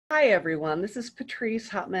Hi, everyone. This is Patrice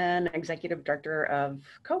Hutman, Executive Director of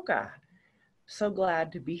COCA. So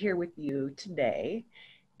glad to be here with you today.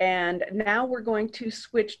 And now we're going to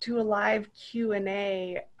switch to a live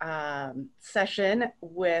Q&A session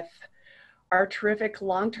with our terrific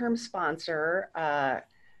long-term sponsor,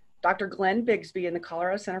 Dr. Glenn Bigsby in the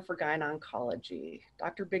Colorado Center for Gyn-Oncology.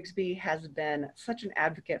 Dr. Bigsby has been such an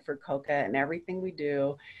advocate for COCA and everything we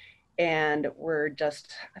do. And we're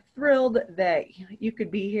just thrilled that you could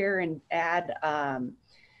be here and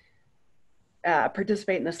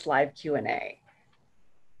participate in this live Q&A.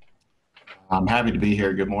 I'm happy to be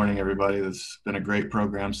here. Good morning, everybody. It's been a great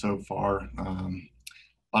program so far. A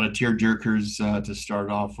lot of tear jerkers to start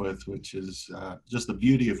off with, which is just the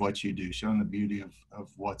beauty of what you do, showing the beauty of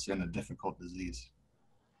what's in a difficult disease.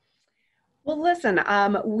 Well, listen,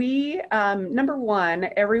 number one,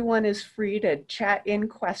 everyone is free to chat in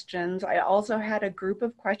questions. I also had a group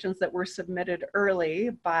of questions that were submitted early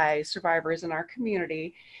by survivors in our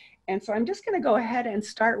community. And so I'm just going to go ahead and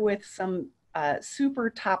start with some super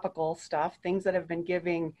topical stuff, things that have been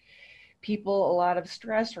giving people a lot of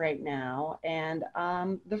stress right now. And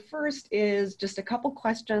the first is just a couple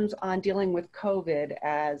questions on dealing with COVID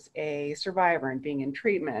as a survivor and being in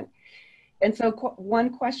treatment. And so one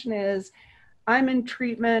question is, I'm in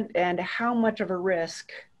treatment, and how much of a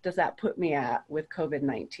risk does that put me at with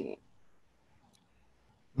COVID-19?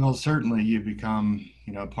 Well, certainly you become,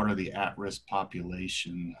 part of the at-risk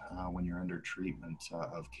population when you're under treatment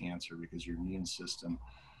of cancer, because your immune system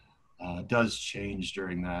does change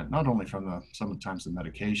during that, not only from sometimes the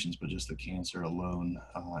medications, but just the cancer alone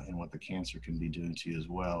and what the cancer can be doing to you as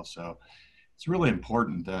well. So it's really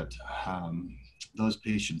important that those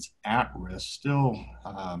patients at risk still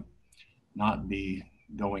not be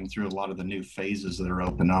going through a lot of the new phases that are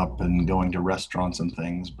open up and going to restaurants and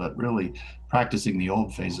things, but really practicing the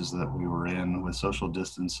old phases that we were in with social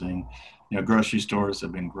distancing. Grocery stores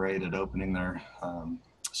have been great at opening their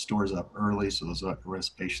stores up early so those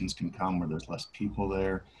at-risk patients can come where there's less people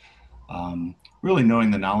there. Really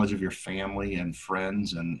knowing the knowledge of your family and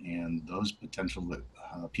friends and those potential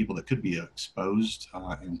people that could be exposed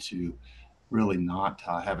and to really not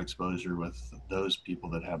have exposure with those people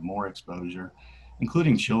that have more exposure,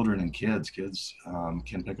 including children and kids. Kids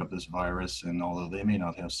can pick up this virus, and although they may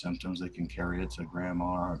not have symptoms, they can carry it to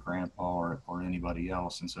grandma or grandpa or anybody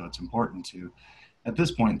else. And so it's important to, at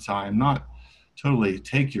this point in time, not totally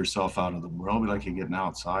take yourself out of the world. We like you getting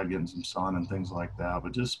outside, getting some sun and things like that,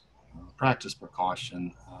 but just practice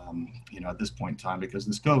precaution, at this point in time, because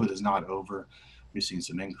this COVID is not over. We've seen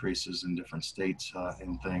some increases in different states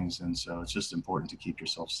and things, and so it's just important to keep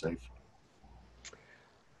yourself safe.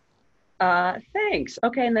 Thanks.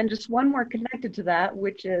 Okay, and then just one more connected to that,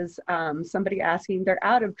 which is somebody asking, they're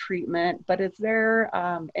out of treatment, but is there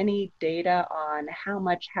any data on how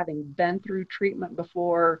much having been through treatment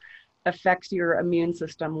before affects your immune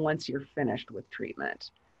system once you're finished with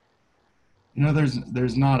treatment?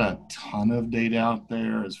 There's not a ton of data out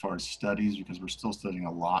there as far as studies, because we're still studying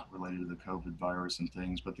a lot related to the COVID virus and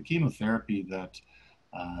things, but the chemotherapy that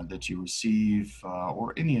you receive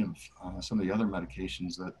or any of some of the other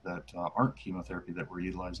medications that aren't chemotherapy that we're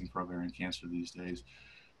utilizing for ovarian cancer these days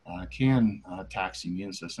can tax the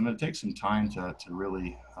immune system. It takes some time to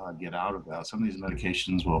really get out of that. Some of these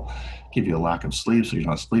medications will give you a lack of sleep, so you're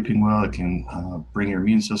not sleeping well. It can bring your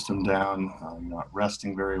immune system down. You're not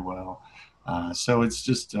resting very well. So it's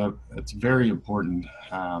just, it's very important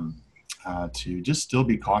to just still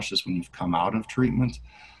be cautious when you've come out of treatment.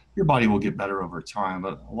 Your body will get better over time,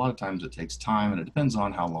 but a lot of times it takes time, and it depends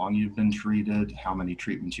on how long you've been treated, how many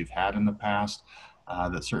treatments you've had in the past.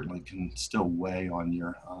 That certainly can still weigh on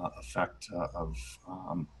your effect of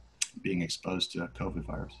being exposed to COVID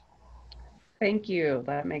virus. Thank you.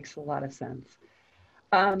 That makes a lot of sense.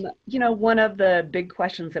 One of the big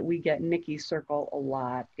questions that we get in Nikki's circle a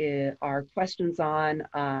lot are questions on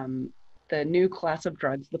the new class of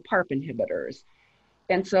drugs, the PARP inhibitors.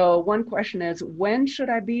 And so one question is, when should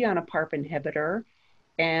I be on a PARP inhibitor,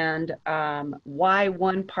 and why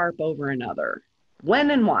one PARP over another?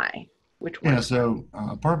 When and why? Which one? Yeah, so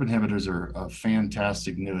PARP inhibitors are a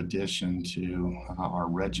fantastic new addition to our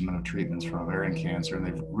regimen of treatments for ovarian cancer, and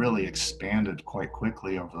they've really expanded quite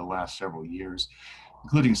quickly over the last several years,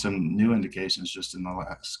 including some new indications just in the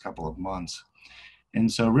last couple of months.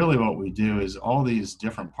 And so really what we do is all these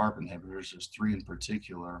different PARP inhibitors, there's three in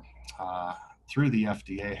particular, through the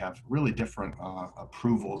FDA have really different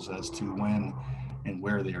approvals as to when and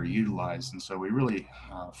where they are utilized. And so we really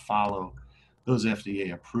follow those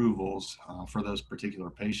FDA approvals for those particular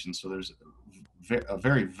patients. So there's a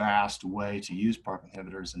very vast way to use PARP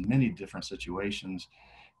inhibitors in many different situations.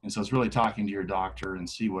 And so it's really talking to your doctor and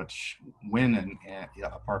see when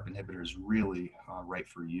a PARP inhibitor is really right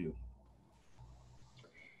for you.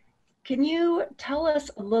 Can you tell us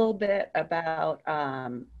a little bit about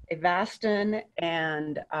Avastin?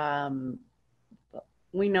 And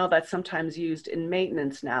we know that's sometimes used in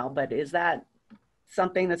maintenance now, but is that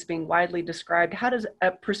something that's being widely described? How does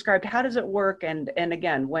prescribed? How does it work? And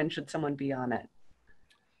again, when should someone be on it?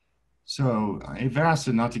 So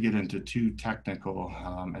Avastin, not to get into too technical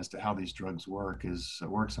as to how these drugs work,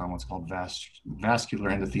 works on what's called vascular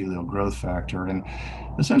endothelial growth factor, and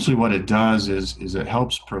essentially what it does is it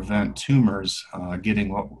helps prevent tumors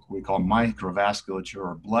getting what we call microvasculature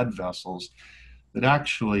or blood vessels that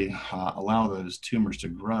actually allow those tumors to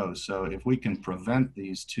grow. So if we can prevent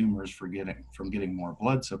these tumors from getting more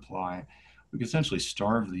blood supply, we can essentially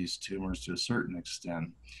starve these tumors to a certain extent.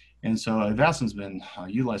 And so Avastin's been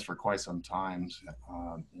utilized for quite some time,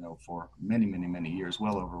 for many years,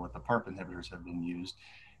 well over what the PARP inhibitors have been used.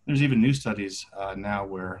 There's even new studies now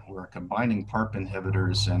where we're combining PARP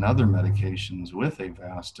inhibitors and other medications with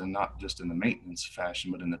Avastin, not just in the maintenance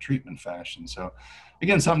fashion, but in the treatment fashion. So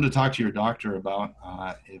again, something to talk to your doctor about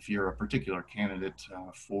if you're a particular candidate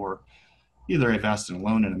for either Avastin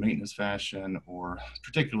alone in a maintenance fashion or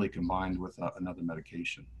particularly combined with another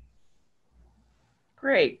medication.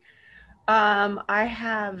 Great. I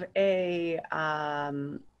have a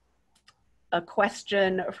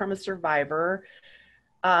question from a survivor.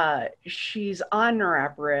 She's on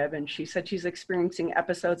niraparib, and she said she's experiencing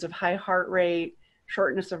episodes of high heart rate,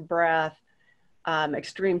 shortness of breath,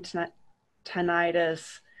 extreme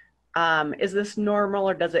tinnitus. Is this normal,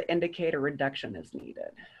 or does it indicate a reduction is needed?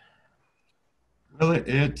 Well,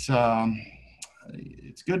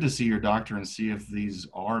 it's good to see your doctor and see if these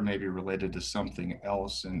are maybe related to something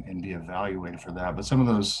else and be evaluated for that. But some of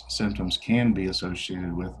those symptoms can be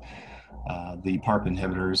associated with the PARP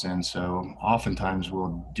inhibitors. And so oftentimes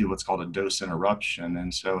we'll do what's called a dose interruption.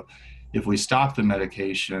 And so if we stop the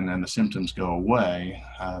medication and the symptoms go away,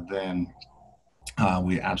 then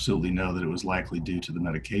we absolutely know that it was likely due to the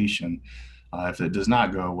medication. If it does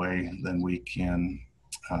not go away, then we can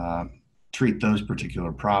treat those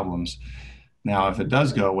particular problems. Now, if it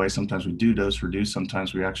does go away, sometimes we do dose reduce.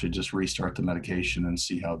 Sometimes we actually just restart the medication and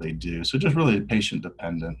see how they do. So just really patient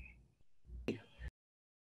dependent.